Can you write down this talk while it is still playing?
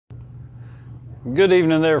Good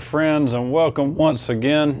evening there, friends, and welcome once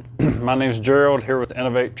again. My name is Gerald here with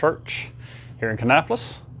Innovate Church here in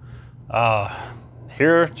Kannapolis.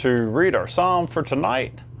 Here to read our psalm for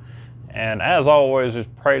tonight. And as always, we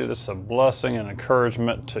pray that it's a blessing and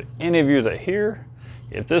encouragement to any of you that hear.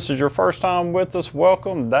 If this is your first time with us,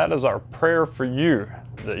 welcome. That is our prayer for you,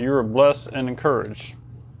 that you are blessed and encouraged.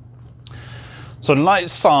 So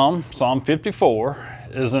tonight's psalm, Psalm 54,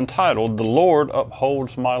 is entitled, "The Lord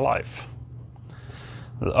Upholds My Life."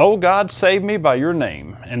 O God, save me by your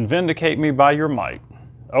name, and vindicate me by your might.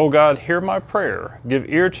 O God, hear my prayer. Give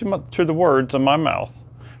ear to the words of my mouth.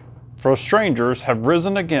 For strangers have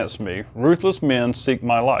risen against me. Ruthless men seek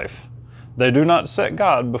my life. They do not set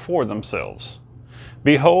God before themselves.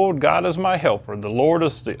 Behold, God is my helper. The Lord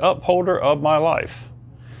is the upholder of my life.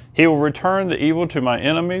 He will return the evil to my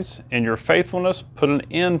enemies. In your faithfulness, put an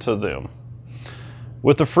end to them.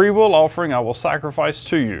 With the freewill offering I will sacrifice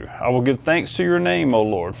to you. I will give thanks to your name, O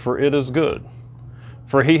Lord, for it is good.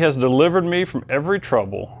 For he has delivered me from every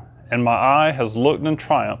trouble, and my eye has looked in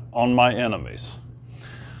triumph on my enemies.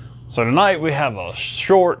 So tonight we have a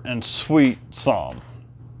short and sweet psalm.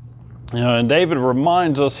 And David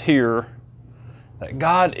reminds us here that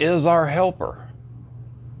God is our helper.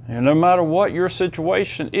 And no matter what your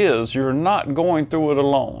situation is, you're not going through it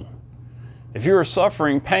alone. If you're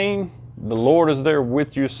suffering pain, the Lord is there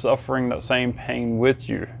with you, suffering that same pain with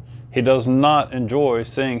you. He does not enjoy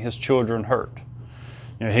seeing his children hurt.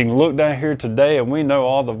 He can look down here today and we know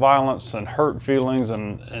all the violence and hurt feelings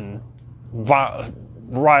and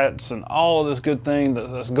riots and all this good thing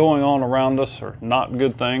that's going on around us, or not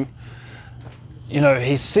good thing.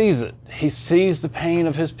 He sees it. He sees the pain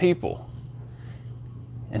of his people.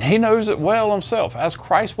 And he knows it well himself. As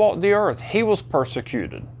Christ walked the earth, he was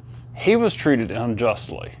persecuted. He was treated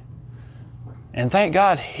unjustly. And thank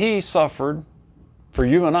God he suffered for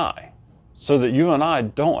you and I, so that you and I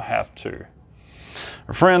don't have to.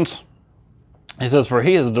 Friends, he says, for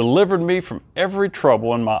he has delivered me from every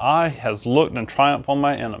trouble, and my eye has looked in triumph on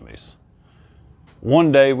my enemies. One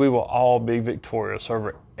day we will all be victorious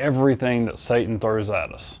over everything that Satan throws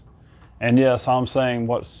at us. And yes, I'm saying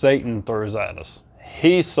what Satan throws at us.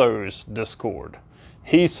 He sows discord.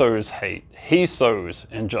 He sows hate. He sows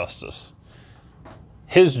injustice.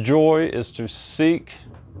 His joy is to seek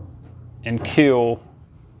and kill,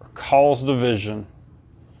 or cause division,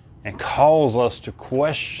 and cause us to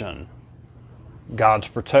question God's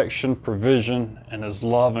protection, provision, and his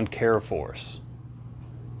love and care for us.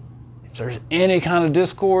 If there's any kind of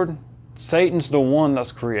discord, Satan's the one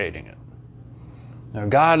that's creating it. Now,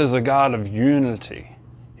 God is a God of unity.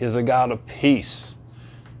 He's a God of peace.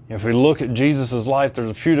 If we look at Jesus' life, there's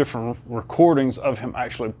a few different recordings of him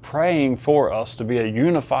actually praying for us to be a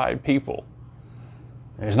unified people.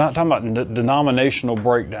 He's not talking about denominational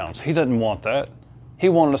breakdowns. He doesn't want that. He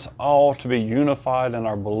wanted us all to be unified in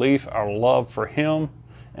our belief, our love for him,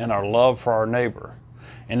 and our love for our neighbor.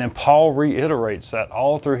 And then Paul reiterates that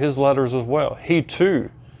all through his letters as well. He too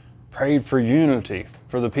prayed for unity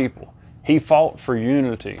for the people. He fought for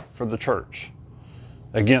unity for the church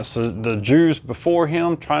against the Jews before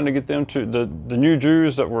him, trying to get them to, the new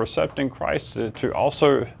Jews that were accepting Christ, to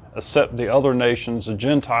also accept the other nations, the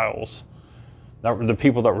Gentiles, that were the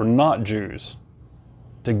people that were not Jews,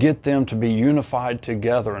 to get them to be unified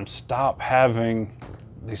together and stop having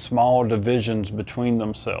these small divisions between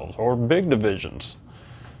themselves, or big divisions.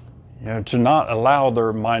 To not allow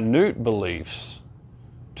their minute beliefs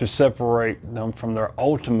to separate them from their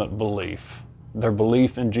ultimate belief, their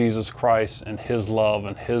belief in Jesus Christ and his love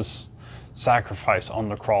and his sacrifice on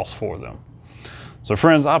the cross for them. So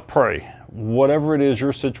friends, I pray, whatever it is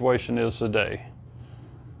your situation is today,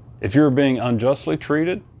 if you're being unjustly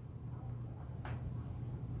treated,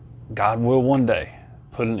 God will one day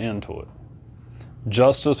put an end to it.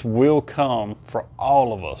 Justice will come for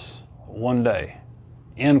all of us one day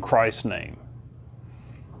in Christ's name.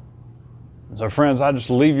 So friends, I just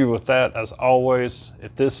leave you with that as always.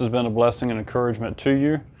 If this has been a blessing and encouragement to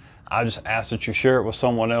you, I just ask that you share it with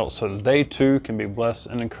someone else so that they too can be blessed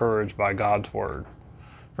and encouraged by God's word.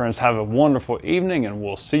 Friends, have a wonderful evening, and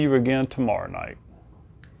we'll see you again tomorrow night.